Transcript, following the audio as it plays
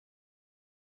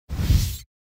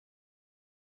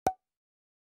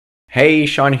Hey,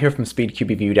 Sean here from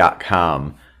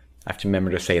SpeedCubeReview.com. I have to remember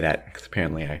to say that because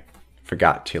apparently I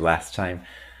forgot to last time.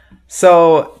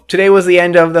 So today was the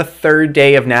end of the third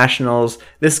day of Nationals.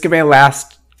 This is going to be my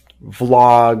last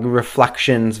vlog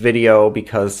reflections video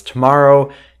because tomorrow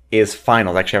is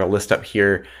finals. Actually, I have a list up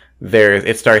here.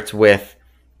 It starts with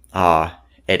at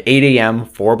 8 a.m.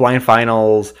 4 blind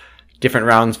finals, different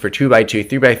rounds for 2x2,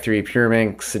 3x3, pure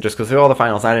mix. It just goes through all the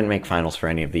finals. I didn't make finals for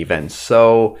any of the events,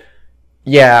 so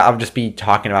yeah, I'll just be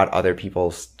talking about other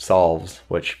people's solves,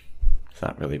 which is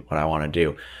not really what I want to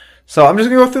do. So I'm just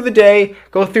going to go through the day,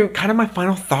 go through kind of my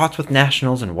final thoughts with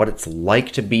Nationals and what it's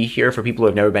like to be here for people who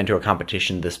have never been to a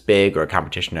competition this big or a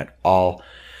competition at all.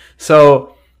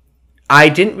 So I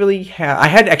didn't really have... I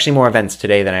had actually more events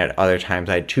today than I had other times.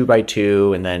 I had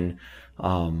 2x2 and then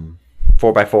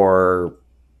 4x4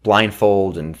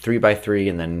 blindfold and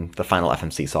 3x3 and then the final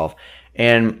FMC solve.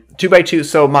 And 2x2,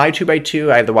 so my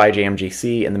 2x2, I have the YJ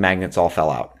MGC, and the magnets all fell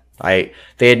out. They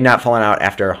had not fallen out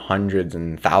after hundreds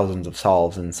and thousands of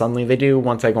solves, and suddenly they do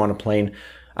once I go on a plane.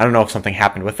 I don't know if something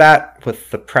happened with that, with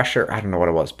the pressure, I don't know what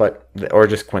it was, or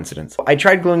just coincidence. I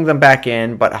tried gluing them back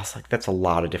in, but I was like, that's a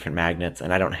lot of different magnets,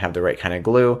 and I don't have the right kind of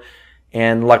glue.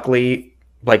 And luckily,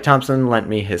 Blake Thompson lent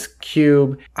me his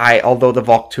cube. Although the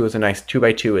Volk 2 is a nice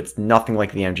 2x2, it's nothing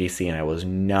like the MGC, and I was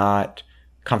not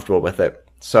comfortable with it.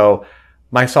 So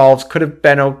my solves could have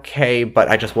been okay, but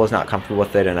I just was not comfortable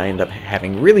with it, and I ended up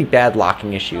having really bad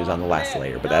locking issues on the last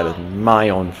layer, but that is my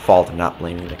own fault. I'm not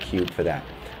blaming the cube for that.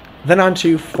 Then on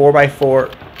to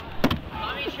 4x4.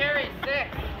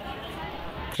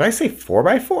 Did I say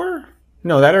 4x4?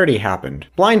 No, that already happened.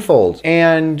 Blindfold.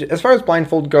 And as far as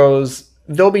blindfold goes,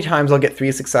 there'll be times I'll get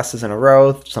 3 successes in a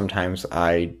row. Sometimes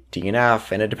I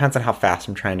DNF, and it depends on how fast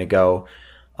I'm trying to go.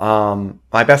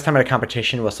 My best time at a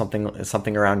competition was something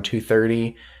around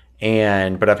 2:30,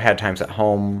 but I've had times at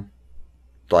home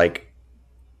like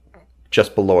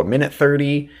just below a minute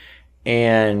 30,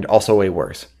 and also way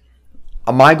worse.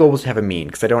 My goal was to have a mean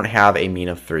because I don't have a mean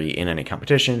of 3 in any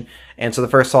competition, and so the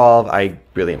first solve I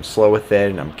really am slow with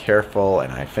it, and I'm careful,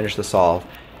 and I finish the solve,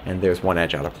 and there's one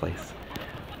edge out of place,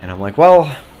 and I'm like,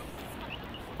 well,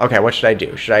 okay, what should I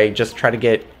do? Should I just try to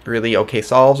get really okay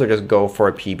solves or just go for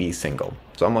a PB single?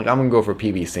 So I'm like, I'm going to go for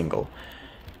PB single.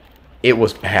 It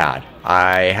was bad.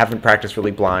 I haven't practiced really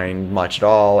blind much at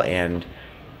all, and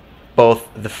both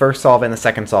the first solve and the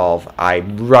second solve, I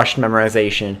rushed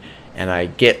memorization, and I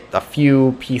get a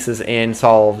few pieces in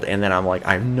solved, and then I'm like,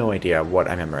 I have no idea what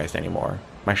I memorized anymore.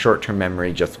 My short-term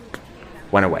memory just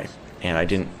went away, and I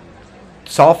didn't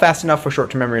solve fast enough for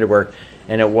short-term memory to work,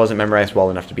 and it wasn't memorized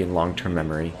well enough to be in long-term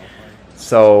memory.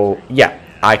 So yeah,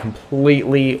 I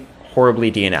completely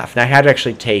horribly DNF. And I had to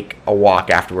actually take a walk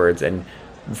afterwards and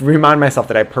remind myself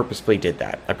that I purposefully did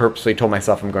that. I purposely told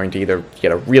myself I'm going to either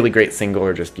get a really great single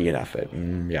or just DNF it.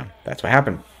 And yeah, that's what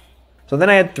happened. So then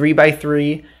I had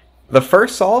 3x3. The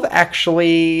first solve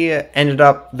actually ended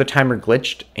up, the timer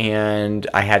glitched, and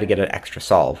I had to get an extra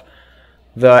solve.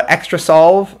 The extra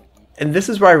solve, and this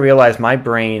is where I realized my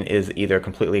brain is either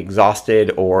completely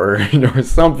exhausted or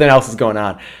something else is going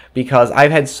on. Because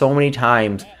I've had so many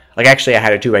times, like actually I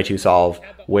had a 2x2 solve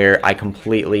where I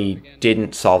completely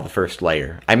didn't solve the first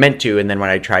layer. I meant to, and then when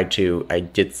I tried to, I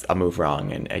did a move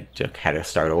wrong and I just had to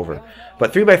start over.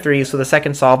 But 3x3, so the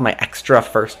second solve, my extra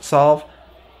first solve,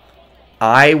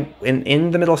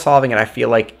 in the middle of solving it, I feel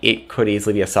like it could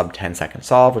easily be a sub 10-second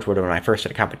solve, which would have been my first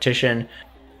at a competition.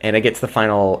 And it gets the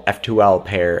final F2L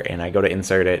pair, and I go to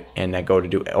insert it, and I go to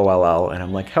do OLL, and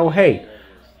I'm like, oh hey,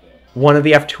 one of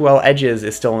the F2L edges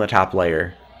is still in the top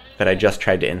layer that I just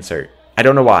tried to insert. I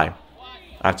don't know why.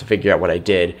 I have to figure out what I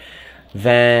did.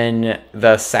 Then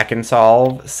the second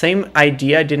solve, same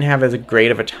idea. I didn't have as great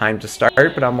of a time to start,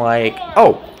 but I'm like,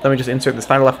 oh, let me just insert this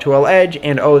final F2L edge,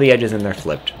 and oh, the edge is in there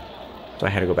flipped. So I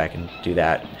had to go back and do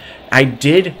that. I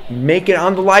did make it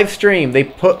on the live stream. They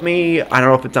put me, I don't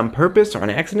know if it's on purpose or on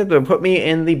accident, but they put me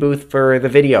in the booth for the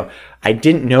video. I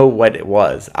didn't know what it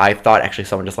was. I thought actually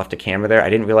someone just left a camera there. I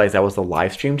didn't realize that was the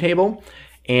live stream table.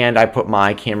 And I put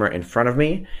my camera in front of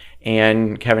me,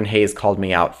 and Kevin Hayes called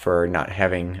me out for not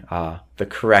having the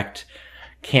correct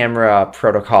camera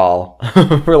protocol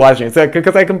for live stream,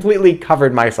 because I completely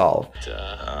covered my solve.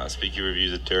 Speaking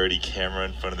reviews a dirty camera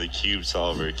in front of the cube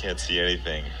solver. Can't see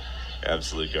anything.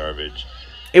 Absolute garbage.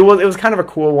 It was kind of a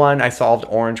cool one. I solved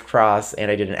orange cross, and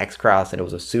I did an X cross, and it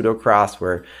was a pseudo cross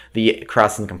where the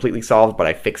cross isn't completely solved, but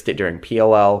I fixed it during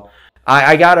PLL.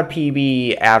 I got a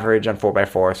PB average on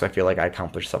 4x4, so I feel like I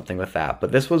accomplished something with that.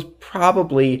 But this was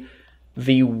probably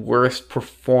the worst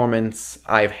performance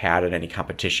I've had at any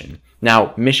competition.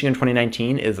 Now, Michigan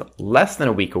 2019 is less than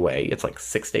a week away. It's like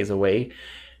 6 days away.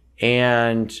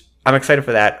 And I'm excited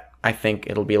for that. I think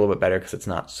it'll be a little bit better because it's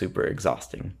not super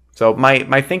exhausting. So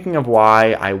my thinking of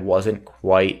why I wasn't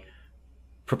quite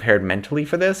prepared mentally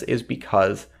for this is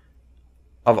because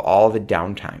of all the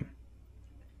downtime.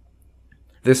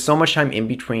 There's so much time in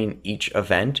between each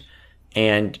event,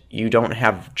 and you don't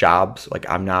have jobs. Like,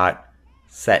 I'm not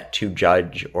set to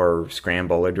judge or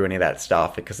scramble or do any of that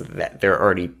stuff because of that. They're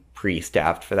already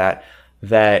pre-staffed for that.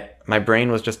 That my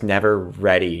brain was just never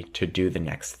ready to do the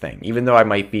next thing. Even though I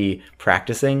might be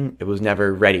practicing, it was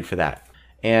never ready for that.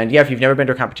 And yeah, if you've never been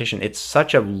to a competition, it's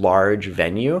such a large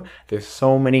venue. There's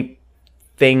so many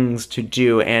things to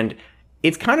do, and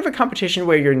it's kind of a competition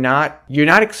where you're not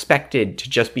expected to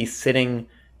just be sitting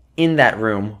in that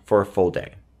room for a full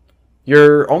day.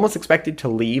 You're almost expected to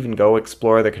leave and go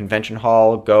explore the convention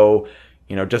hall, go,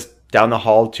 just down the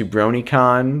hall to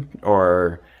BronyCon,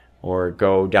 or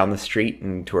go down the street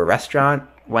and to a restaurant.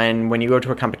 When you go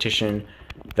to a competition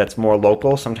that's more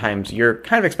local, sometimes you're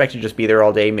kind of expected to just be there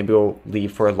all day. Maybe we'll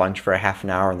leave for lunch for a half an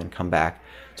hour and then come back.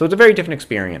 So it's a very different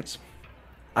experience.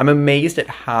 I'm amazed at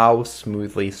how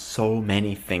smoothly so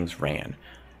many things ran.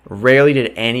 Rarely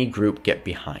did any group get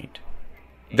behind.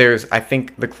 I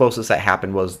think the closest that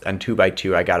happened was on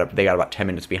 2x2. They got about 10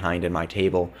 minutes behind in my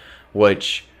table,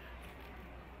 which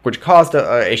caused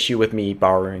an issue with me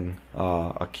borrowing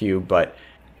a cube, but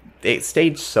it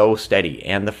stayed so steady.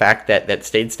 And the fact that that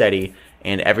stayed steady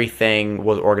and everything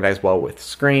was organized well with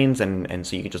screens, and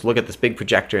so you can just look at this big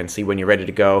projector and see when you're ready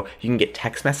to go. You can get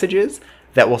text messages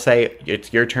that will say,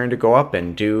 it's your turn to go up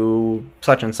and do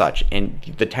such and such. And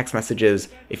the text messages,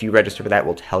 if you register for that,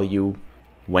 will tell you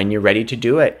when you're ready to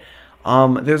do it.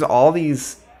 There's all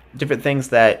these different things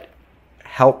that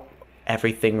help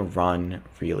everything run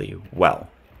really well.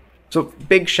 So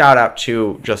big shout out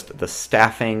to just the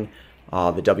staffing,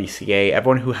 the WCA,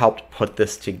 everyone who helped put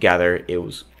this together. It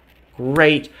was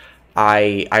great.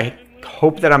 I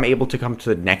hope that I'm able to come to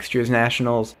the next year's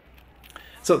Nationals.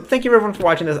 So thank you everyone for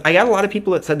watching this. I got a lot of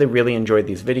people that said they really enjoyed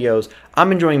these videos.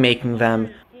 I'm enjoying making them.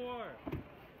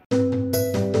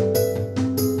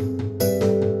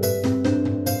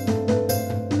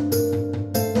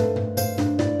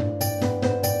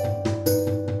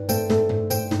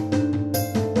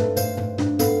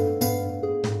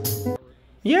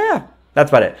 Yeah, that's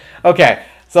about it. Okay,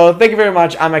 so thank you very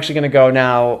much. I'm actually going to go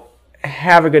now.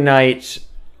 Have a good night.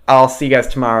 I'll see you guys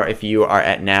tomorrow if you are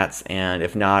at Nats, and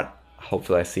if not,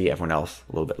 hopefully I see everyone else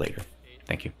a little bit later.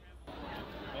 Thank you.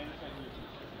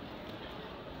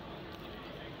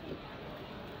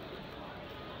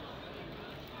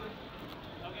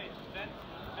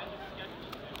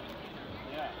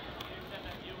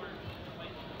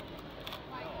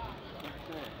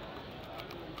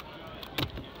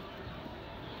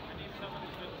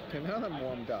 Okay, now that I'm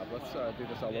warmed up, let's do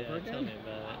this all over again. Tell me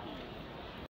about it.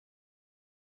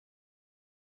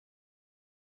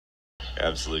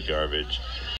 Absolute garbage.